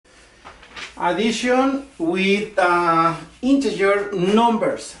Addition with integer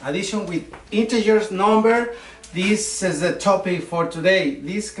numbers. Addition with integers number. This is the topic for today.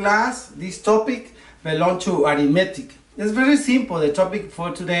 This class, this topic belongs to arithmetic. It's very simple. The topic for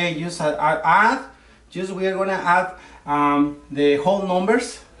today, just add. Just we are gonna add the whole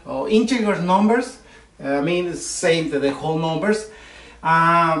numbers or integer numbers. I mean, it's same to the whole numbers.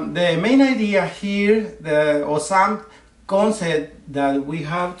 The main idea here, or some concept that we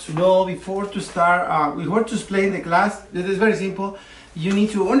have to know before to start, before to explain the class. It is very simple. You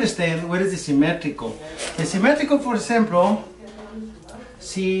need to understand what is the symmetrical. The symmetrical, for example,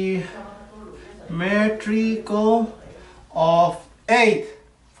 symmetrical of 8.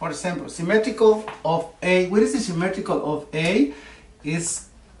 For example, symmetrical of 8. What is the symmetrical of 8? Is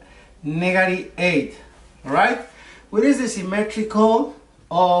 -8. Right? What is the symmetrical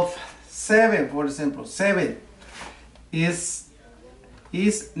of 7? For example, 7 is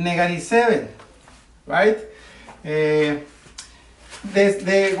 -7, right?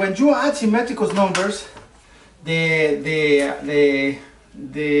 When you add symmetrical numbers, the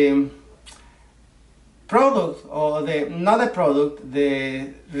product, or not the product,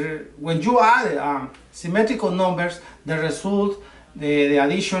 when you add symmetrical numbers, the result, the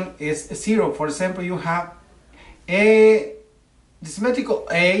addition is 0. For example, you have the symmetrical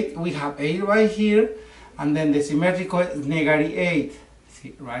 8, we have 8 right here, and then the symmetrical is -8.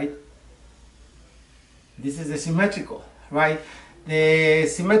 See, right? This is the symmetrical, right? The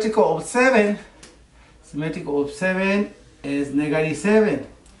symmetrical of 7, is -7,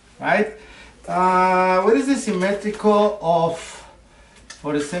 right? What is the symmetrical of,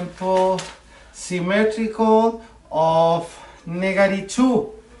 for example, symmetrical of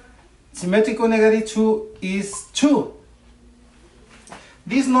 -2? Symmetrical -2 is 2.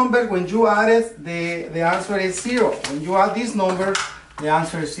 This number, when you add it, the answer is 0. When you add this number, the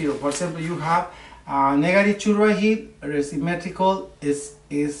answer is 0. For example, you have -2 right here. The symmetrical is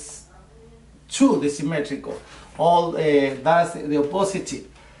 2. The symmetrical, all that's the opposite.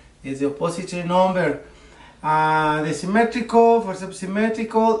 Is the opposite number. The symmetrical, for example,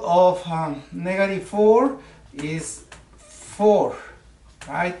 symmetrical of -4 is 4,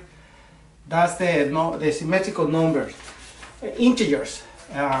 right? That's the symmetrical numbers, integers,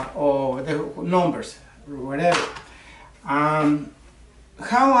 or the numbers, whatever.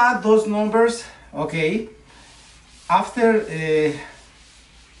 How add those numbers? Okay, after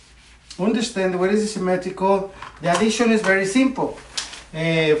understand what is symmetrical, the addition is very simple.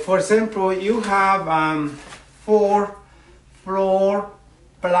 For example, you have 4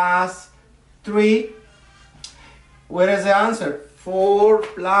 plus 3. What is the answer? 4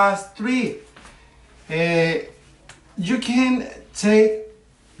 plus 3. You can take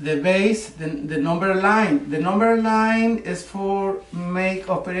the base, the number line. The number line is for make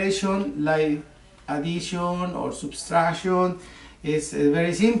operation like addition or subtraction. It's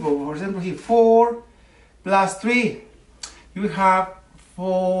very simple. For example, here 4 plus 3. You have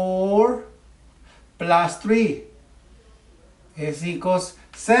 4 plus 3 is equals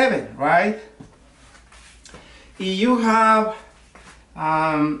 7, right? You have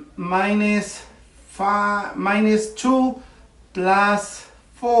 -2 plus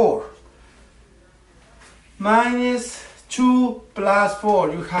 4. -2 plus 4.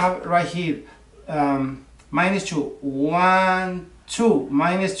 You have right here -2. 1, 2.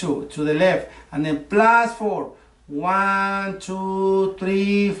 -2 to the left, and then plus 4. 1, 2,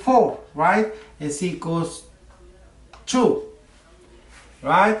 3, 4, right? Is equals 2,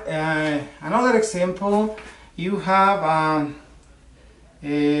 right? Another example, you have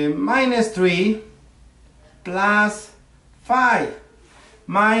 -3 plus 5.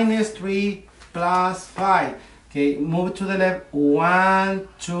 -3 plus 5. Okay, move to the left. 1,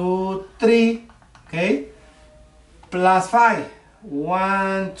 2, 3. Okay, plus 5.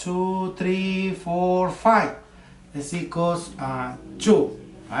 1, 2, 3, 4, 5. Is equals 2,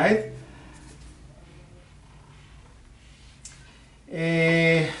 right?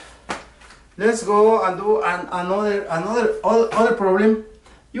 Let's go and do another problem.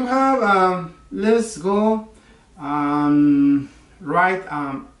 You have let's go write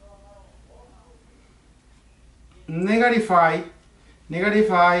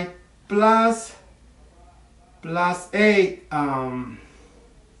 -5 plus 8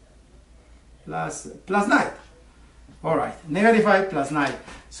 plus 9. All right, -5 plus 9.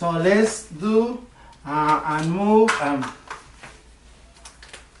 So let's do and move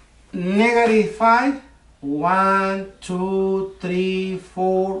 -5. 1, 2, 3,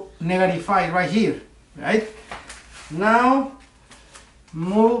 4. -5 right here, right? Now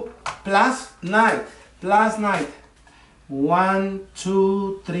move plus 9. 1,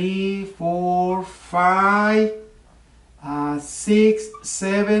 2, 3, 4, 5, 6,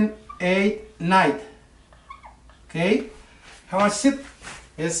 7, 8, 9. Okay, how much is it?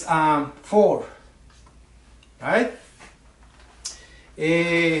 It's 4, right?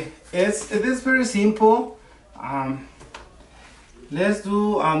 It is very simple. Let's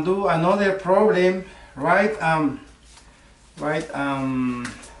do another problem, right?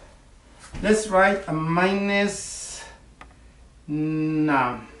 Let's write a minus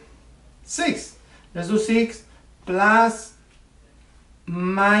 6. Let's do 6 plus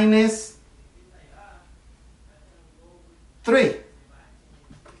minus 3.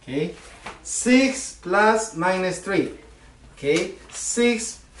 Okay, 6 plus minus 3. Okay,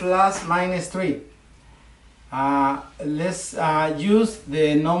 6 plus minus 3. Let's use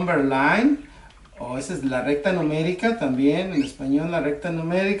the number line. Esa es la recta numérica también, en español la recta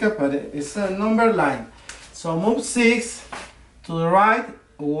numérica, but it's a number line. So move 6 to the right.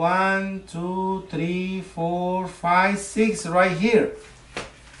 1, 2, 3, 4, 5, 6 right here.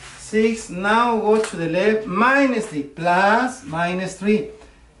 6, now go to the left, minus 3, plus minus 3.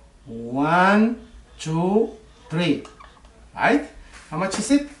 1, 2, 3. Right? How much is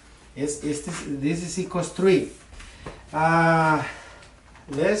it? This is equals 3.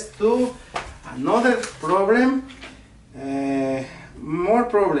 Let's do another problem. More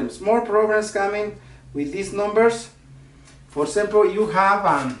problems coming with these numbers. For example, you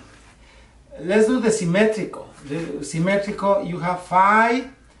have let's do the symmetrical. The symmetrical, you have 5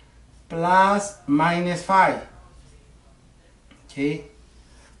 plus minus 5. Okay,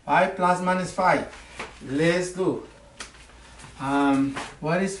 5 plus minus 5. Let's do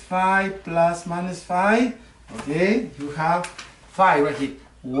what is 5 plus minus 5? Okay, you have 5 right here.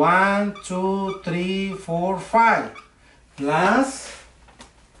 1, 2, 3, 4, 5. Plus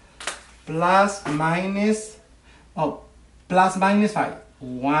minus, plus minus 5.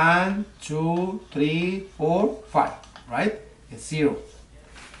 1, 2, 3, 4, 5. Right? It's 0.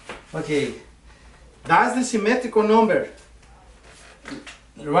 Okay, that's the symmetrical number.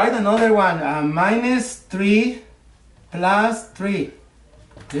 Write another one. Minus 3 plus 3.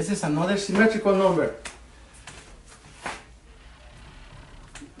 This is another symmetrical number.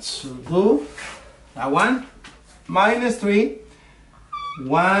 So do that one. Minus 3.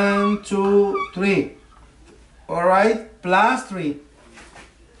 1, 2, 3. All right. Plus 3.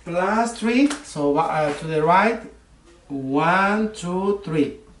 Plus 3. So to the right. 1, 2,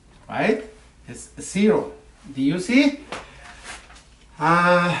 3. Right? It's 0. Do you see?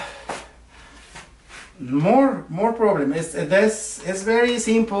 More problem. It's very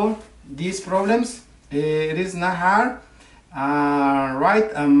simple. These problems. It is not hard.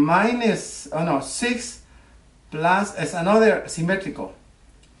 Right, minus, 6 plus, it's another symmetrical,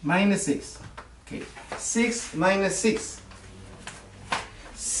 minus 6. Okay, 6 minus 6.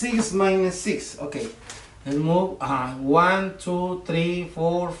 6 minus 6. Okay, let's move 1, 2, 3,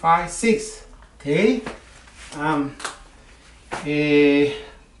 4, 5, 6. Okay,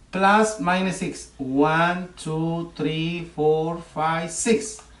 plus minus 6. 1, 2, 3, 4, 5,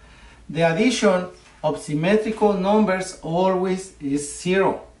 6. The addition of symmetrical numbers always is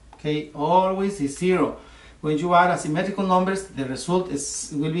 0. Okay, always is 0. When you add symmetrical numbers, the result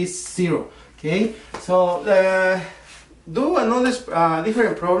will be 0. Okay, so do another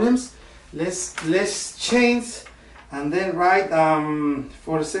different problems. Let's change and then write.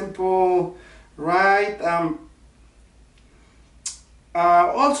 For example, write.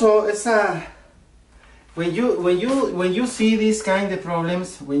 Also, it's when you see these kind of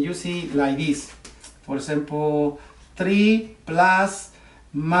problems, when you see like this. For example, 3 plus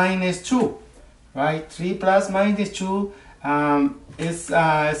minus 2, right? 3 plus minus 2 is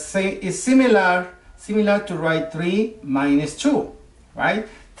similar to write 3 minus 2, right?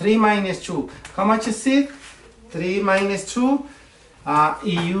 3 minus 2. How much is it? 3 minus 2.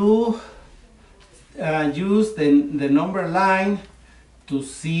 You use the number line to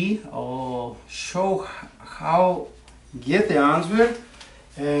see or show how get the answer.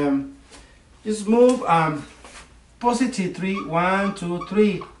 Just move positive 3, 1, 2,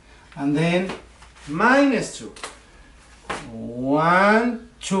 3, and then minus 2. 1,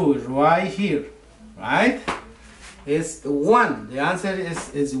 2 right here, right? It's 1. The answer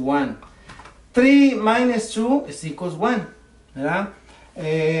is 1. 3 minus 2 is equals 1. Yeah?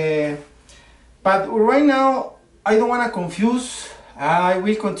 But right now, I don't want to confuse. I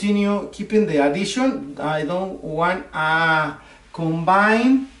will continue keeping the addition. I don't want to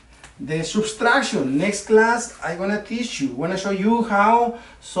combine the subtraction. Next class, I'm gonna teach you. I'm gonna show you how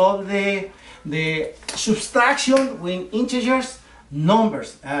solve the subtraction with integers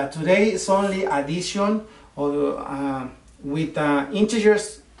numbers. Today it's only addition or with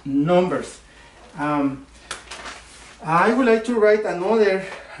integers numbers. I would like to write another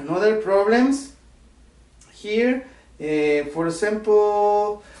problems here. For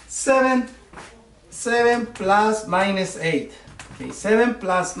example, 7 plus minus 8. Okay, 7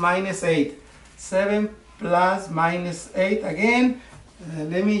 plus minus 8. 7 plus minus 8 again.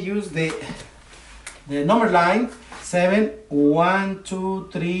 Let me use the number line. 7, 1, 2,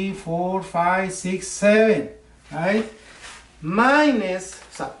 3, 4, 5, 6, 7. Right? Minus,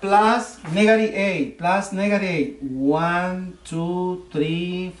 so plus negative 8. Plus negative 8. 1, 2,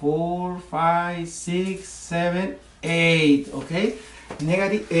 3, 4, 5, 6, 7, 8. Okay?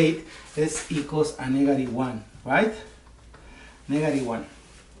 Negative 8 is equals a negative 1. Right? Negative 1.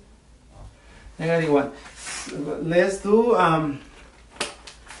 Negative 1. Let's do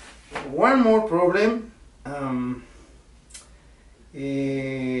one more problem.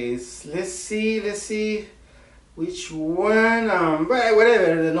 Let's see which one.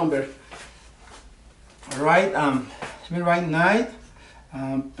 Whatever the number. All right. Let me write 9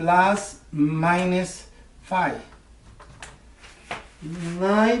 plus minus 5.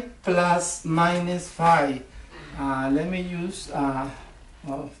 9 plus minus 5. Let me use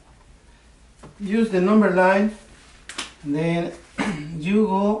the number line. Then you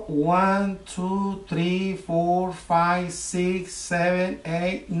go 1, 2, 3, 4, 5, 6, 7,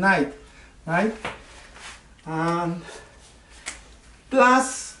 8, 9. Right?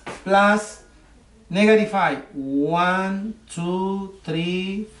 Plus negative 5. 1, 2,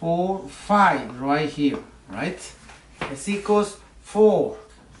 3, 4, 5. Right here. Right? It's equals 4.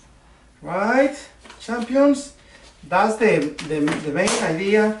 Right? Champions? That's the main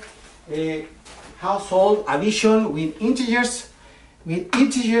idea. Household addition with integers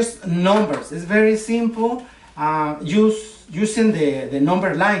numbers. It's very simple. Using the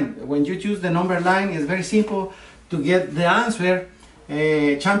number line. When you use the number line, it's very simple to get the answer.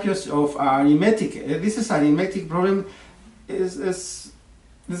 Champions of arithmetic. This is arithmetic problem. It's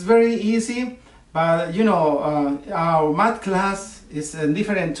very easy, but you know our math class is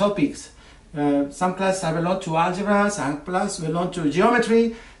different topics. Some classes belong to algebra, some classes belong to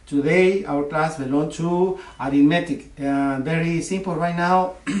geometry. Today our class belongs to arithmetic. Very simple right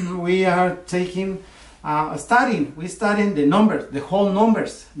now. We are taking studying the numbers, the whole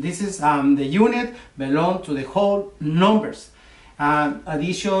numbers. This is the unit belong to the whole numbers.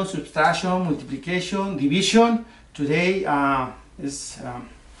 Addition, subtraction, multiplication, division. Today is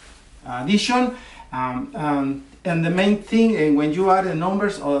addition. And the main thing when you add the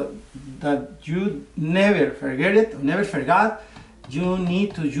numbers, that you never forget it, never forgot, you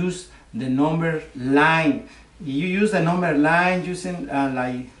need to use the number line. You use the number line using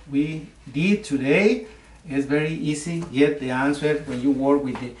like we did today. It's very easy get the answer when you work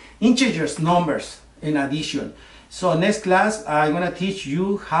with the integers numbers in addition. So next class I'm gonna teach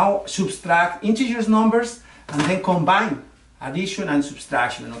you how subtract integers numbers and then combine addition and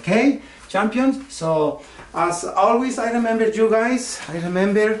subtraction. Okay, champions? So as always, I remember you guys. I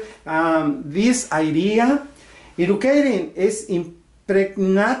remember this idea. Educating is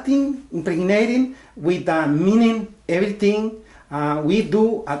impregnating with meaning everything we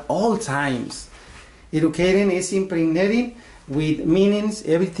do at all times. Educating is impregnating with meanings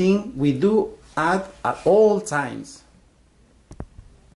everything we do at all times.